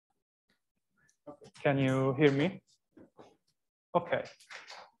Can you hear me? Okay.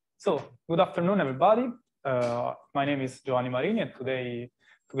 So, good afternoon, everybody. My name is Giovanni Marini, and today,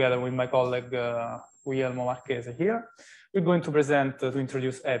 together with my colleague Guglielmo Marchese here, we're going to present, to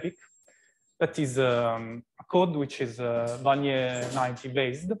introduce EPIq. That is a code which is Wannier 90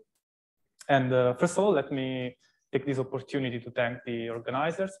 based. And first of all, let me take this opportunity to thank the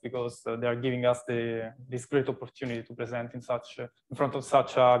organizers, because they are giving us this great opportunity to present in front of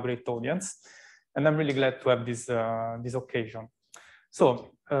such a great audience. And I'm really glad to have this occasion.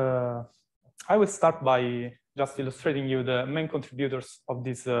 So I will start by just illustrating you the main contributors of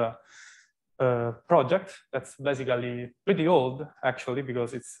this project. That's basically pretty old, actually,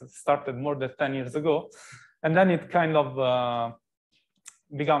 because it's started more than 10 years ago. And then it kind of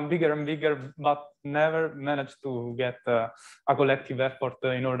become bigger and bigger, but never managed to get a collective effort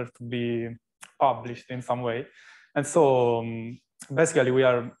in order to be published in some way. And so basically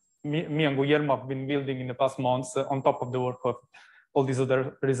me and Guglielmo have been building in the past months on top of the work of all these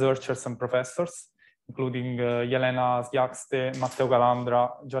other researchers and professors, including Jelena Sgiaxte, Matteo Calandra,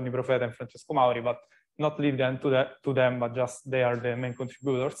 Giovanni Profeta, and Francesco Mauri, but not leave them to them, but just they are the main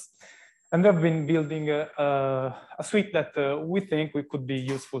contributors. And we've been building a suite that we think we could be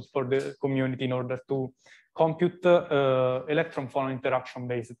useful for the community in order to compute electron-phonon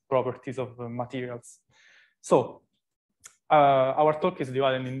interaction-based properties of materials. So our talk is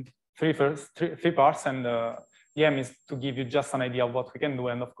divided in three parts, and the aim is to give you just an idea of what we can do.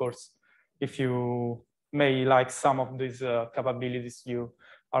 And of course, if you may like some of these capabilities, you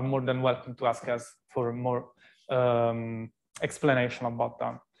are more than welcome to ask us for more explanation about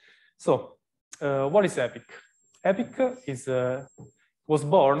them. So, what is EPIq? EPIq was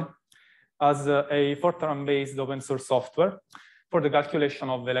born as a Fortran-based open source software for the calculation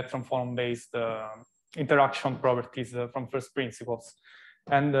of electron-phonon-based interaction properties from first principles.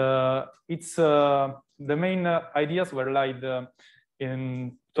 And the main ideas were laid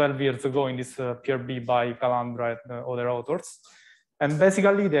in 12 years ago in this PRB by Calandra and other authors. And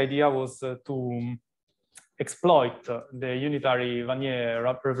basically, the idea was to exploit the unitary Wannier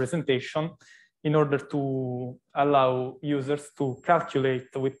representation in order to allow users to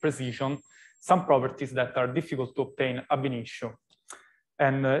calculate with precision some properties that are difficult to obtain ab initio,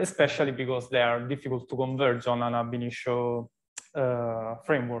 and especially because they are difficult to converge on an ab initio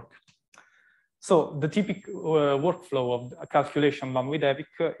framework. So the typical workflow of a calculation done with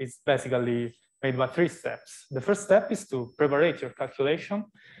EPIq is basically made by 3 steps. The first step is to prepare your calculation,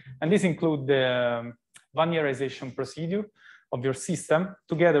 and this includes the Wannierization procedure of your system,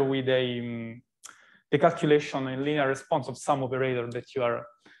 together with the calculation and linear response of some operator that you are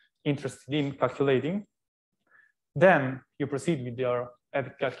interested in calculating. Then you proceed with your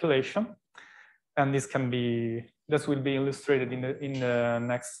EPIq calculation, and this will be illustrated in the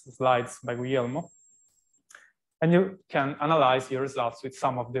next slides by Guglielmo. And you can analyze your results with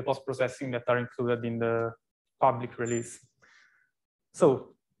some of the post-processing that are included in the public release.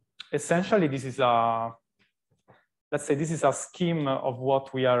 So essentially, this is let's say this is a scheme of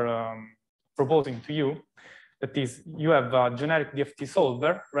what we are proposing to you. That is, you have a generic DFT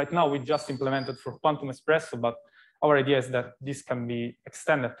solver. Right now, we just implemented for Quantum Espresso, but our idea is that this can be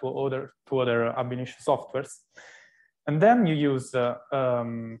extended to other ab initio softwares. And then you use the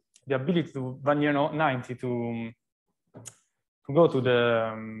ability to Wannier 90 to go to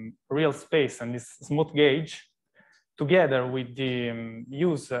the real space and this smooth gauge, together with the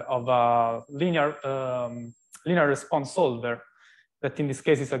use of a linear response solver, that in this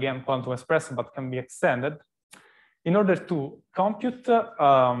case is again Quantum Espresso, but can be extended, in order to compute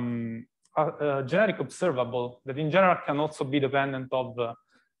a generic observable that in general can also be dependent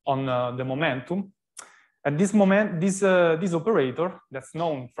on the momentum. And this operator that's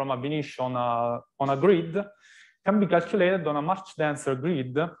known from ab initio on a grid can be calculated on a much denser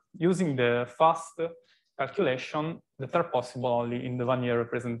grid using the fast calculation that are possible only in the Wannier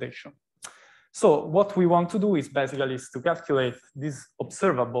representation. So what we want to do is basically to calculate this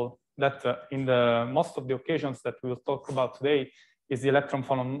observable that in most of the occasions that we will talk about today is the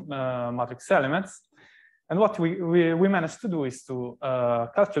electron-phonon matrix elements. And what we managed to do is to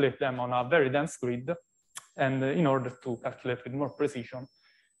calculate them on a very dense grid, and in order to calculate with more precision,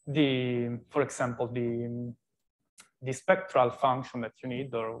 for example, the spectral function that you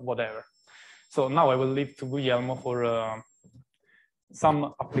need or whatever. So now I will leave to Guglielmo for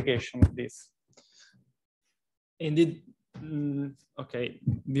some application of this. Indeed. Okay,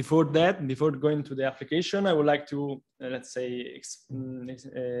 before going to the application, I would like to, let's say,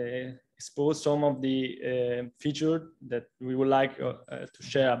 expose some of the features that we would like to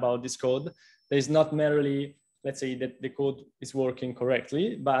share about this code. There is not merely let's say that the code is working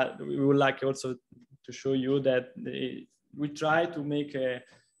correctly, but we would like also to show you that we try to make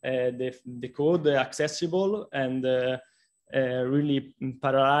the code accessible and really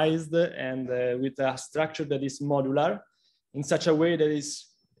parallelized and with a structure that is modular in such a way that is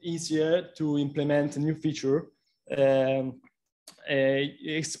easier to implement a new feature,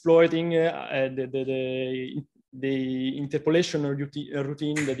 exploiting the interpolation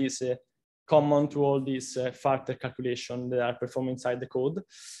routine that is common to all these factor calculations that are performed inside the code.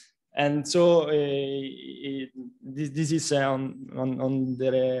 And so this is on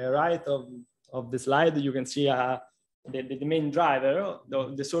the right of the slide. You can see the main driver,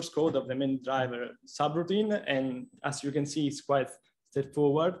 the source code of the main driver subroutine. And as you can see, it's quite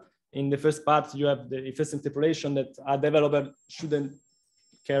straightforward. In the first part, you have the first interpolation that a developer shouldn't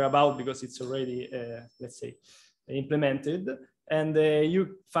care about because it's already, let's say, implemented. And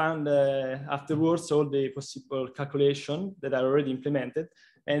you found afterwards all the possible calculations that are already implemented.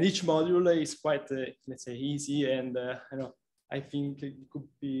 And each module is quite, let's say, easy. And I think it could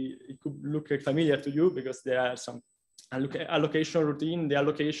look familiar to you because there are some allocation routine, the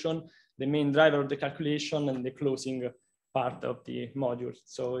allocation, the main driver of the calculation, and the closing part of the module.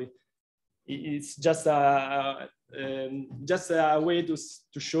 So it's just a way to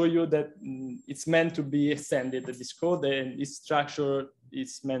show you that it's meant to be extended, this code, and this structure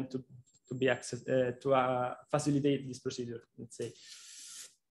is meant to be accessed to facilitate this procedure, let's say.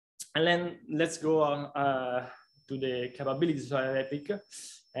 And then let's go to the capabilities of EPIq,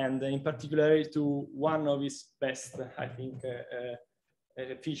 and in particular to one of its best, I think,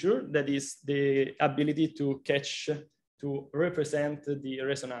 feature, that is the ability to represent the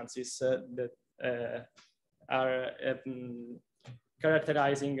resonances that are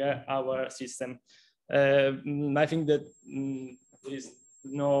characterizing our system. I think that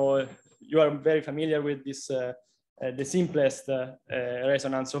you are very familiar with this, the simplest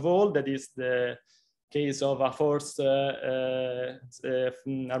resonance of all, that is the case of a forced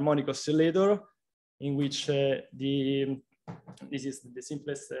harmonic oscillator, in which this is the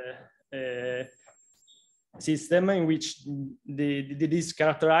simplest system, in which it is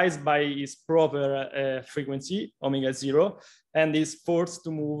characterized by its proper frequency, omega-0, and is forced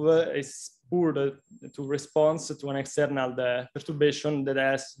to move, is pulled to response to an external perturbation that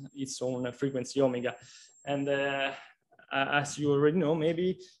has its own frequency, omega. And as you already know,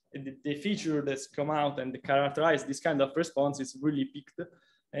 maybe the feature that's come out and characterize this kind of response is really picked,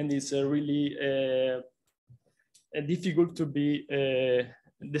 and is really difficult to be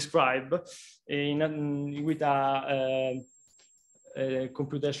described with a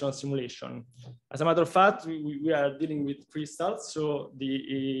computational simulation. As a matter of fact, we are dealing with crystals, so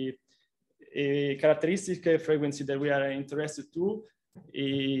the characteristic frequency that we are interested to,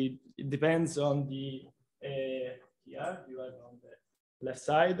 it depends on the here you have on the left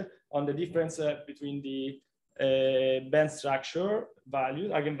side, on the difference between the band structure value,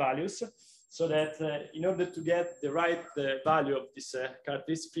 eigenvalues, so that in order to get the right value of this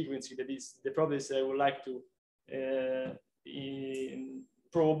characteristic frequency, that is the properties I would like to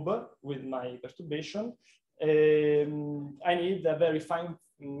probe with my perturbation, I need a very fine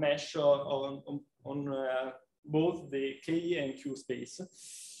mesh on both the K and Q space.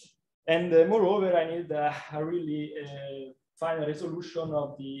 And moreover, I need a really fine resolution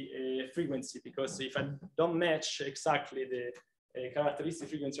of the frequency, because if I don't match exactly the characteristic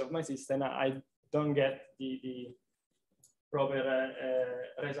frequency of my system, I don't get the proper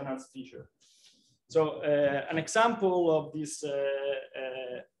resonance feature. So an example of this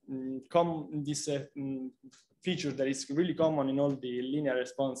feature that is really common in all the linear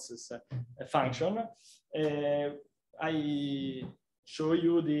responses function, I show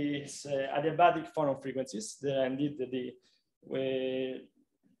you these adiabatic phonon frequencies that indeed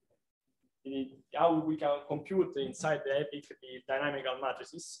how we can compute inside the EPIq the dynamical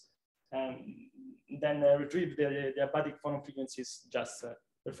matrices, and then retrieve the adiabatic phonon frequencies, just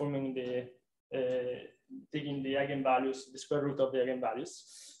performing the taking the eigenvalues, the square root of the eigenvalues.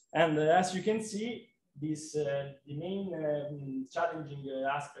 And as you can see, this the main challenging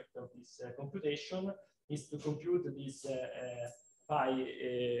aspect of this computation is to compute this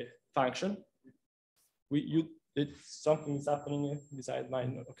pi function. Something is happening beside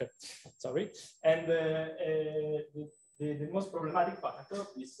mine. Okay, sorry. And the most problematic part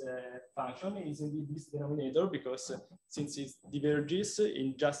of this function is indeed this denominator, because since it diverges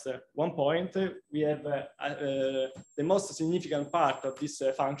in just one point, we have the most significant part of this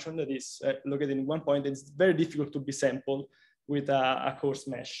function that is located in one point, and it's very difficult to be sampled with a coarse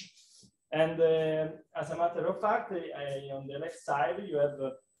mesh. And as a matter of fact, on the left side, you have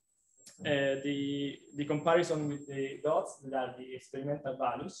the comparison with the dots that are the experimental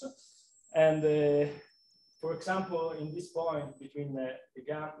values. And for example, in this point between the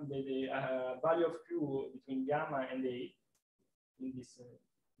value of Q between gamma and A, in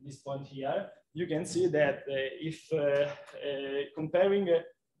this point here, you can see that if comparing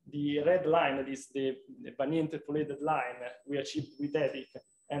the red line, that is the Wannier interpolated line we achieved with EPIq,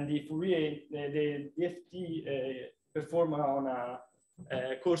 and the Fourier, the DFT performed on a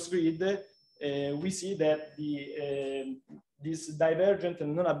coarse grid, we see that this divergent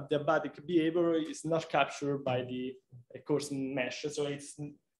and non-adiabatic behavior is not captured by the coarse mesh. So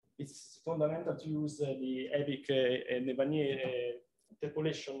it's fundamental to use the EPIq and the Wannier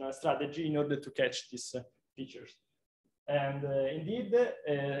interpolation strategy in order to catch these features. And indeed,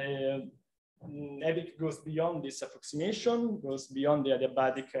 EPIq goes beyond this approximation, goes beyond the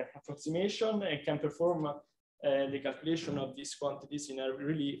adiabatic approximation, and can perform the calculation of these quantities in a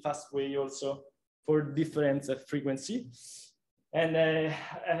really fast way also for different frequency. And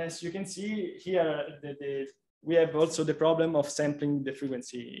as you can see here, we have also the problem of sampling the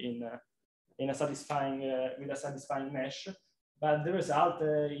frequency in a satisfying with a satisfying mesh, but the result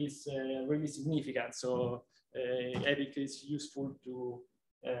is really significant. So EPIq is useful to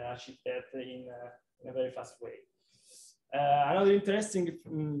achieve that in a very fast way. Another interesting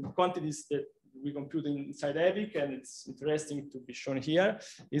quantities that we compute inside EPIq, and it's interesting to be shown here,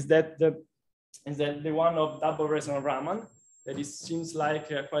 is that the one of double resonant Raman. That seems like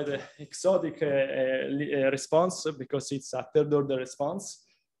quite an exotic response because it's a third order response.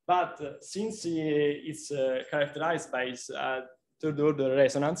 But since it's characterized by its third order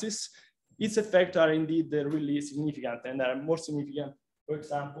resonances, its effects are indeed really significant, and are more significant, for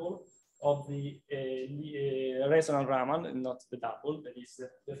example, of the resonant Raman, and not the double. That is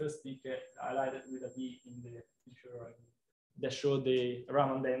the first peak highlighted with a B in the picture that show the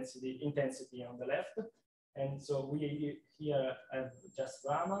Raman density intensity on the left. And so we here have just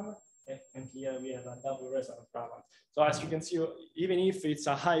Raman, and here we have a double resonant Raman. So as you can see, even if it's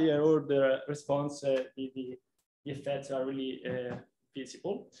a higher order response, the effects are really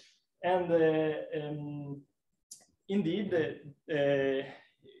visible. And indeed,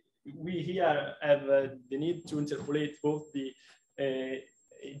 we here have the need to interpolate both the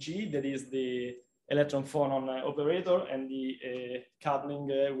G, that is the electron-phonon operator, and the coupling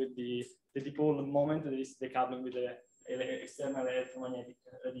with the dipole moment, that is the coupling with the external electromagnetic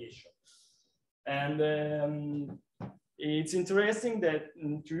radiation. And it's interesting that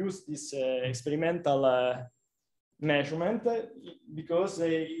to use this experimental measurement because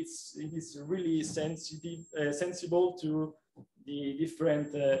it is really sensible to the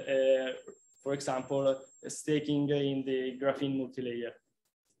different, for example, staking in the graphene multilayer.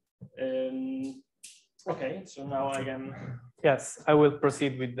 Okay, so now I can. Yes, I will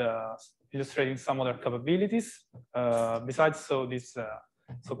proceed with illustrating some other capabilities. Besides this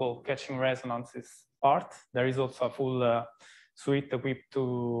so-called catching resonances part, there is also a full suite equipped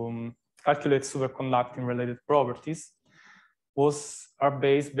to calculate superconducting related properties. Are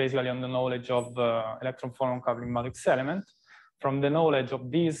based basically on the knowledge of electron-phonon coupling matrix element. From the knowledge of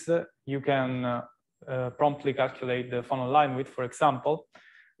these, you can promptly calculate the phonon line width, for example,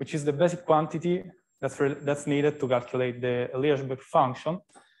 which is the basic quantity that's needed to calculate the Eliashberg function.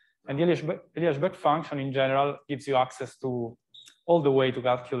 And the Eliashberg function in general gives you access to all the way to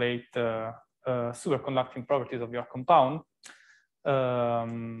calculate superconducting properties of your compound.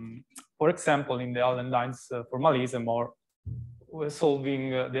 For example, in the Allen-Dines formalism, or solving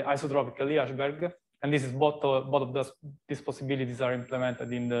the isotropic Eliashberg, and this is both of these possibilities are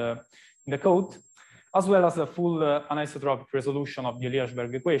implemented in the code, as well as a full anisotropic resolution of the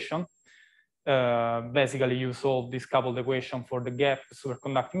Eliashberg equation. Basically, you solve this coupled equation for the gap,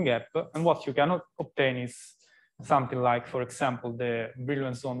 superconducting gap, and what you can obtain is something like, for example, the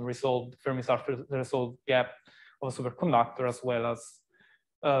Brillouin zone resolved Fermi-Sartre resolved gap of a superconductor, as well as,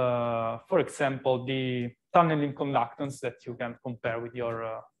 for example, the tunneling conductance that you can compare with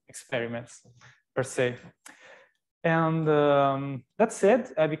your experiments per se. And that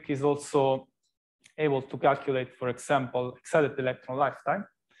said, EPIq is also able to calculate, for example, excited electron lifetime,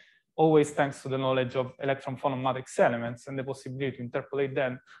 always thanks to the knowledge of electron-phonon matrix elements and the possibility to interpolate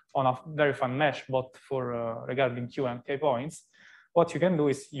them on a very fine mesh, but for regarding Q and K points. What you can do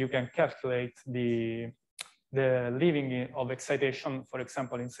is you can calculate the leaving of excitation, for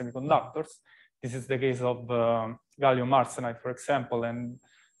example, in semiconductors. This is the case of gallium arsenide, for example, and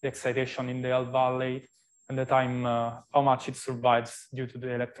the excitation in the L valley and the time, how much it survives due to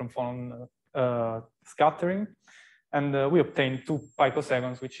the electron-phonon scattering. And we obtained 2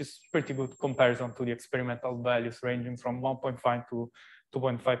 picoseconds, which is pretty good comparison to the experimental values ranging from 1.5 to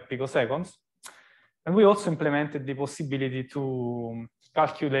 2.5 picoseconds. And we also implemented the possibility to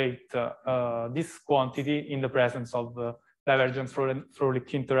calculate this quantity in the presence of divergence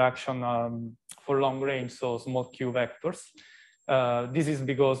Fröhlich interaction for long range, so small q vectors. This is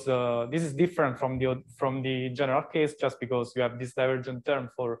because this is different from the general case, just because you have this divergent term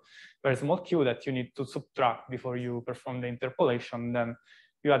for very small q that you need to subtract before you perform the interpolation. Then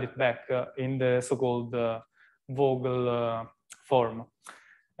you add it back in the so-called Vogel form.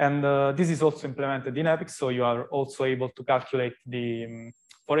 And this is also implemented in EPIq, so you are also able to calculate the,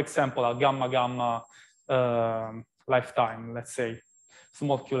 for example, a gamma-gamma lifetime, let's say,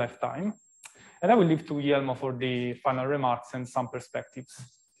 small q lifetime. And I will leave to Guglielmo for the final remarks and some perspectives.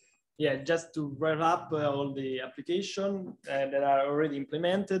 Yeah, just to wrap up all the applications that are already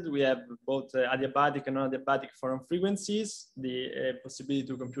implemented, we have both adiabatic and non-adiabatic phonon frequencies, the possibility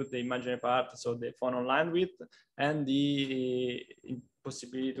to compute the imaginary part, so the phonon line width, and the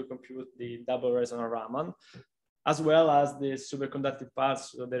possibility to compute the double resonant Raman, as well as the superconductive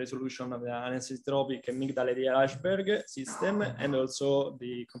parts, so the resolution of the anisotropic Migdal-Rieschberg system, and also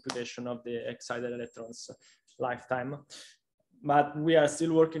the computation of the excited electrons lifetime. But we are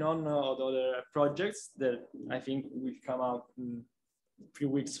still working on other projects that I think will come out in a few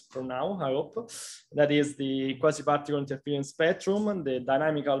weeks from now, I hope. That is the quasi-particle interference spectrum, the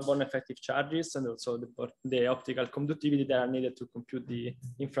dynamical bond effective charges, and also the optical conductivity that are needed to compute the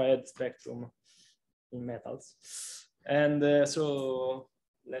infrared spectrum in metals. And so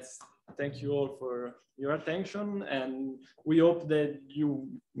let's thank you all for your attention, and we hope that you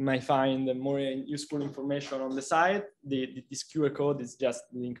might find more useful information on the site. This QR code is just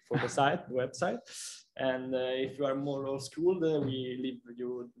the link for the site, the website. And if you are more old school, we leave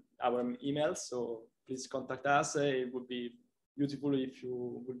you our emails, so please contact us. It would be beautiful if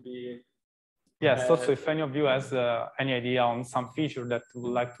you would be. Yes, also if any of you has any idea on some feature that you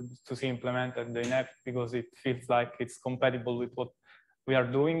would like to see implemented in EPIq, because it feels like it's compatible with what we are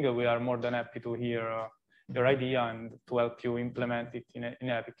doing, we are more than happy to hear your idea and to help you implement it in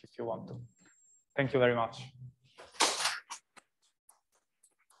EPIq if you want to. Thank you very much.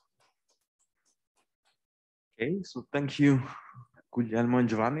 Okay, so thank you, Guglielmo and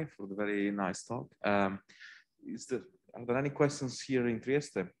Giovanni, for the very nice talk. Are there any questions here in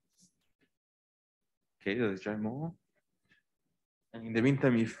Trieste? Okay, there's more. And in the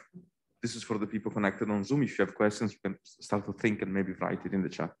meantime, if this is for the people connected on Zoom, if you have questions, you can start to think and maybe write it in the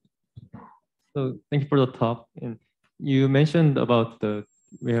chat. So thank you for the talk. And you mentioned about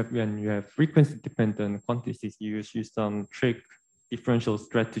when you have frequency dependent quantities, you use some trig differential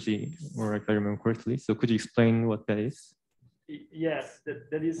strategy, or if I remember correctly. So could you explain what that is? Yes,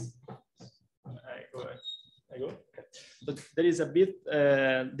 that is. I go. Okay. But that is a bit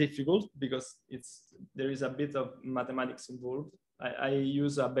difficult because there is a bit of mathematics involved. I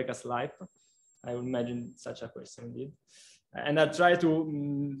use a Bekas life. I would imagine such a question did. And I try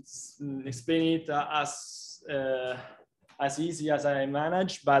to explain it as easy as I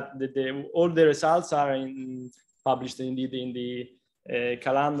manage, but all the results are published indeed in the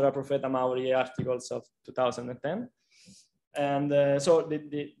Calandra Profeta Mauri articles of 2010. And so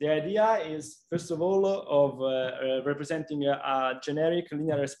the idea is, first of all, of representing a generic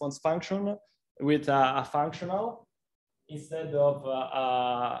linear response function with a functional instead of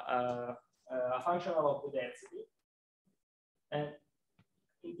a functional of the density. And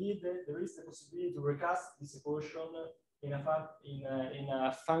indeed, there is the possibility to recast this equation in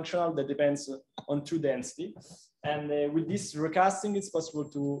a functional that depends on two density. And with this recasting, it's possible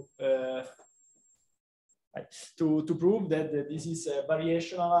to prove that this is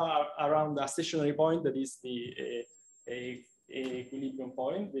variational around a stationary point that is the equilibrium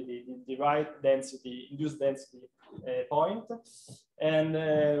point, the right density, induced density point. And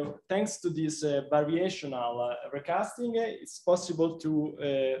thanks to this variational recasting, it's possible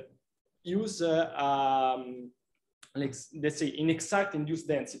to use, let's say, inexact induced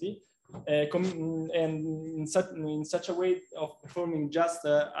density, and in such a way of performing just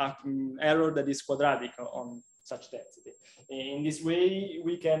an error that is quadratic on such density. In this way,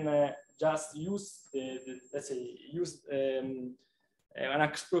 we can just use, let's say, an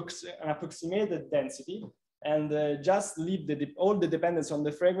approximated density and just leave all the dependence on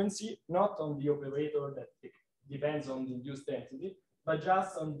the frequency, not on the operator that depends on the induced density, but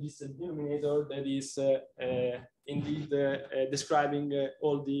just on this denominator that is indeed describing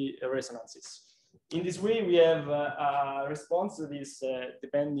all the resonances. In this way, we have a response that is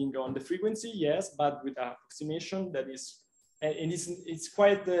depending on the frequency, yes, but with an approximation that is, and it's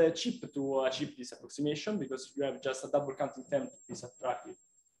quite cheap to achieve this approximation because you have just a double counting term to be subtracted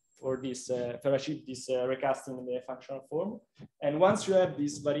for achieve this recasting in the functional form. And once you have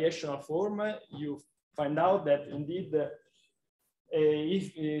this variational form, you find out that indeed,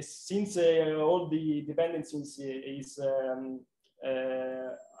 since all the dependencies is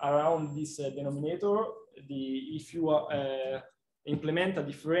around this denominator, if you implement a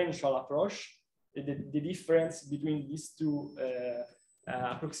differential approach, the difference between these two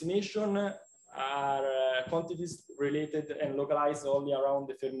approximations are quantities related and localized only around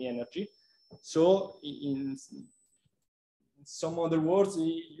the Fermi energy. So in some other words,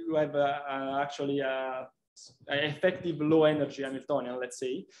 you have actually an effective low energy Hamiltonian, let's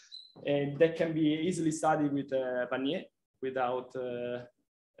say, and that can be easily studied with Wannier without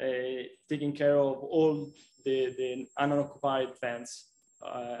taking care of all the unoccupied bands,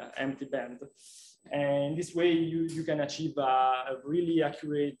 empty band. And this way you can achieve a really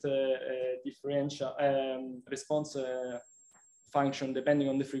accurate differential response function depending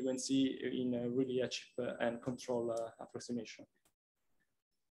on the frequency in a really cheap and controlled approximation.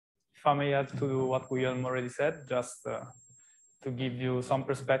 If I may add to what Guglielmo already said, just to give you some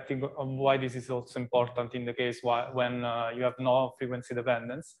perspective on why this is also important in the case when you have no frequency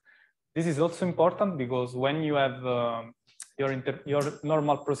dependence. This is also important because when you have your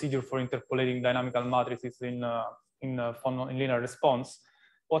normal procedure for interpolating dynamical matrices in linear response,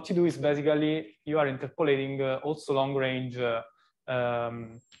 what you do is basically you are interpolating also long-range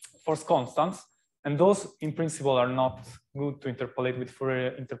force constants, and those in principle are not good to interpolate with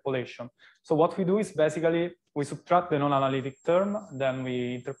Fourier interpolation. So what we do is basically we subtract the non-analytic term, then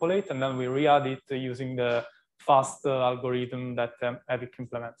we interpolate, and then we re-add it using the fast algorithm that EPIq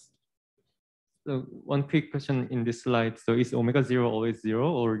implements. So one quick question in this slide. So is omega 0 always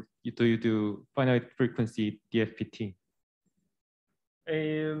 0, or do you do finite frequency DFPT?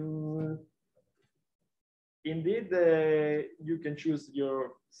 Indeed, you can choose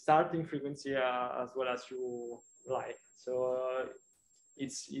your starting frequency as well as you like. So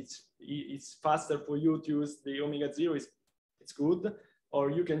it's faster for you to use the omega 0. It's good,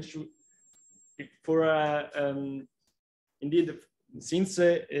 or you can choose for indeed. Since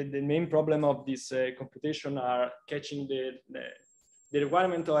the main problem of this computation are catching the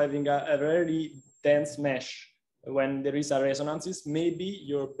requirement of having a very dense mesh when there is a resonance, maybe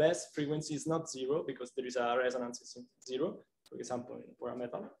your best frequency is not 0 because there is a resonance in 0, for example, for a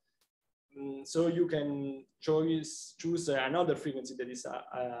metal. So you can choose another frequency that is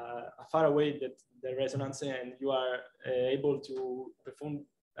far away that the resonance, and you are able to perform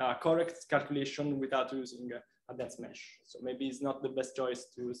a correct calculation without using a dense mesh. So maybe it's not the best choice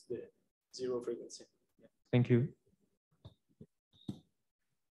to use the 0 frequency. Yeah. Thank you.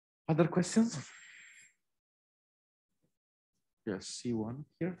 Other questions? Yes, see one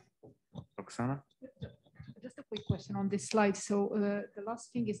here. Roxana? Just a quick question on this slide. So the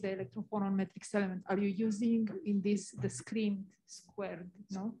last thing is the electron-phonon matrix element. Are you using in this the screen squared?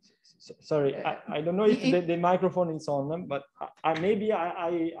 No. Sorry, I don't know if the microphone is on, but maybe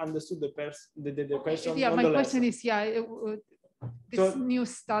I understood the question. Yeah, my question is, this new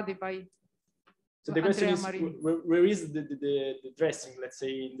study by. So the question is, where is the dressing? Let's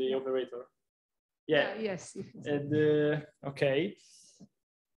say in the operator. Yeah. Yes. Okay.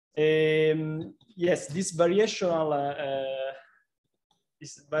 Yes, this variational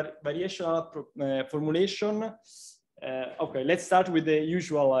formulation. Okay, let's start with the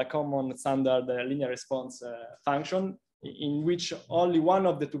usual common standard linear response function in which only one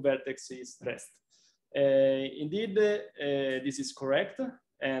of the two vertices is dressed. Indeed, this is correct,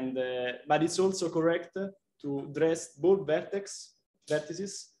 and but it's also correct to dress both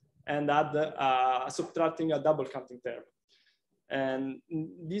vertices and add subtracting a double counting term. And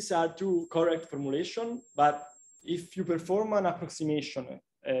these are two correct formulations, but if you perform an approximation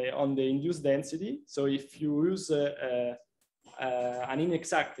on the induced density, so if you use an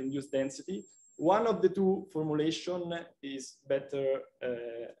inexact induced density, one of the two formulation is better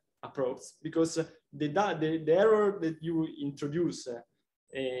approach, because the error that you introduce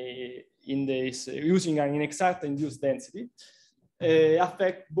in this using an inexact induced density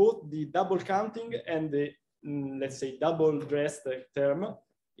affect both the double counting and the let's say double dressed term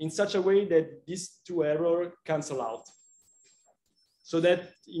in such a way that these two errors cancel out, so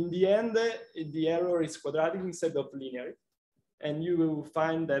that in the end the error is quadratic instead of linear, and you will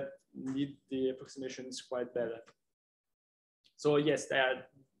find that the approximation is quite better. So yes,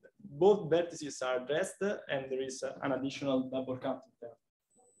 both vertices are dressed, and there is an additional double counting term.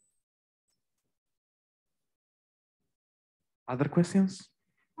 Other questions?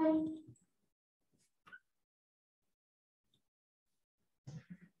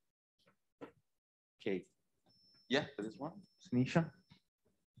 Okay. Yeah, there is one. Sinisha?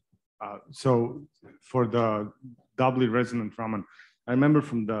 So for the doubly resonant Raman, I remember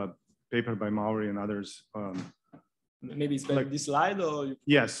from the paper by Maury and others. Maybe it's like this slide or you...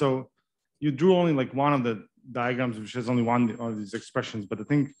 Yeah, so you drew only like one of the diagrams, which has only one of these expressions, but I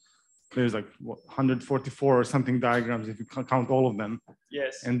think there's like 144 or something diagrams if you count all of them.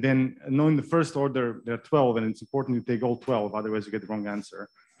 Yes. And then knowing the first order, there are 12, and it's important you take all 12, otherwise you get the wrong answer.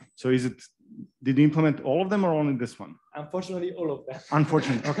 So did you implement all of them or only this one? Unfortunately, all of them.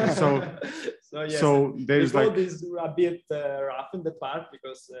 Unfortunately, okay. Yes, so there's like is a bit rough in the part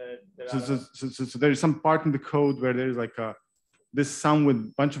because so there's some part in the code where there's like this sum with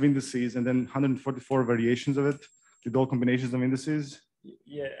a bunch of indices and then 144 variations of it with all combinations of indices.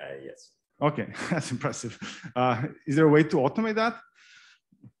 Yeah. Yes. Okay, that's impressive. Is there a way to automate that?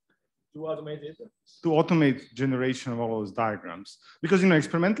 To automate it? To automate generation of all those diagrams, because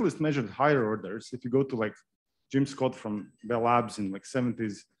experimentalists measured higher orders. If you go to like Jim Scott from Bell Labs in like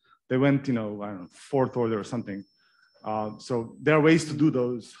 70s, they went I don't know, fourth order or something. So there are ways to do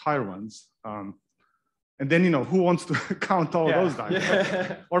those higher ones. And then who wants to count all those diagrams?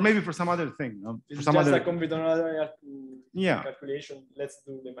 Yeah. Or maybe for some other thing. It's for some just other... a combinatorial calculation. Let's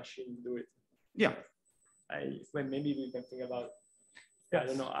do the machine do it. Yeah. Well, maybe we can think about. I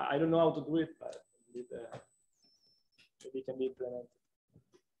don't know how to do it, but maybe it can be implemented.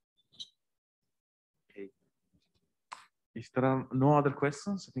 Okay. If there are no other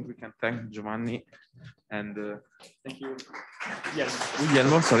questions, I think we can thank Giovanni and thank you. Yes.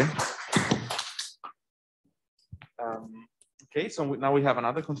 Guglielmo, sorry. Okay, so now we have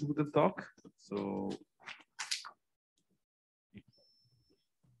another contributed talk. So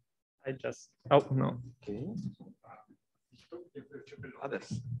oh no. Okay.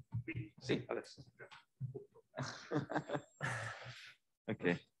 Adesso. Sì, adesso.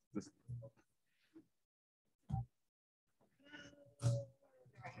 Okay.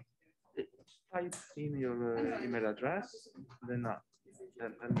 Type in your email address, then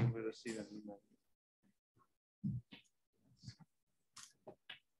you will receive an email.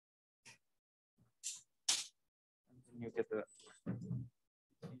 You get the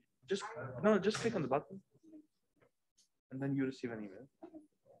just click on the button and then you receive an email.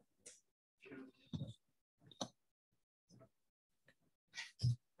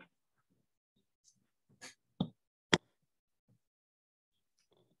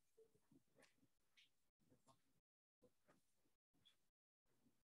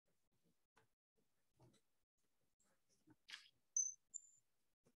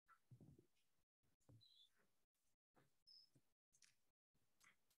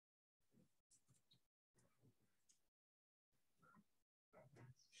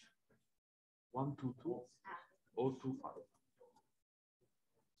 One, two, two, 025.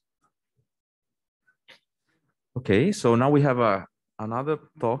 Okay, so now we have another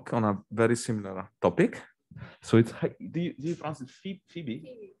talk on a very similar topic. So it's do you pronounce it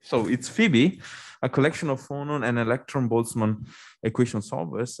Phoebe? So it's Phoebe, a collection of phonon and electron-Boltzmann equation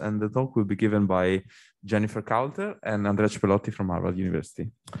solvers, and the talk will be given by Jennifer Coulter and Andrea Cipelotti from Harvard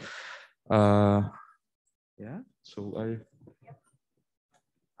University. Yeah, so